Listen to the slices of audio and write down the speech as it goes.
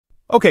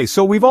Okay,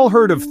 so we've all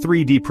heard of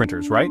 3D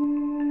printers, right?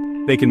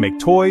 They can make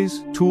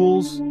toys,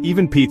 tools,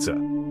 even pizza.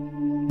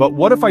 But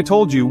what if I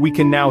told you we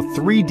can now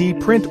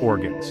 3D print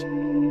organs?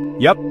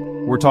 Yep,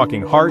 we're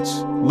talking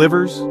hearts,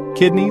 livers,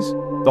 kidneys,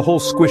 the whole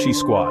squishy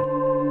squad.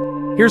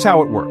 Here's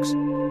how it works.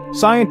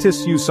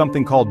 Scientists use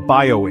something called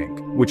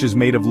bioink, which is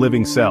made of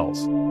living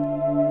cells.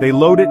 They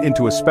load it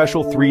into a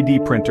special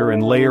 3D printer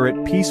and layer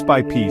it piece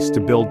by piece to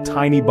build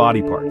tiny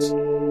body parts.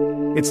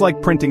 It's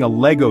like printing a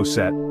Lego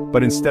set,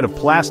 but instead of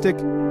plastic,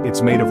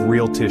 it's made of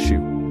real tissue.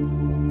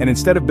 And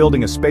instead of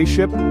building a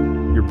spaceship,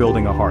 you're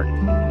building a heart.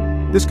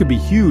 This could be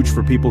huge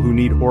for people who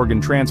need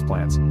organ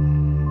transplants.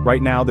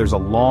 Right now, there's a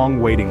long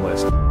waiting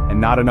list,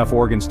 and not enough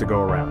organs to go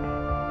around.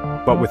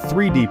 But with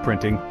 3D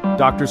printing,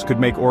 doctors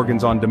could make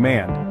organs on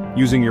demand,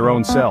 using your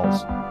own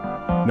cells.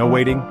 No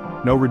waiting,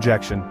 no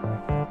rejection,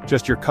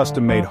 just your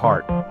custom-made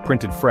heart,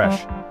 printed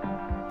fresh.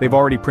 They've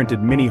already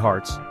printed mini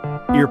hearts,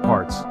 ear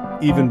parts,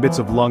 even bits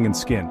of lung and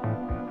skin.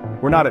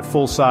 We're not at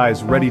full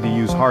size,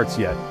 ready-to-use hearts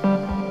yet,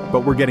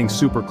 but we're getting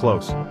super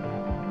close.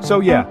 So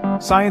yeah,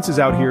 science is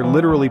out here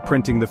literally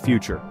printing the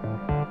future.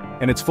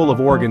 And it's full of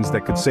organs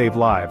that could save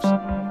lives.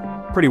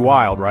 Pretty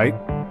wild, right?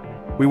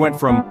 We went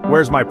from,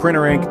 "Where's my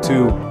printer ink?"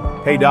 to,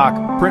 "Hey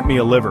doc, print me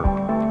a liver."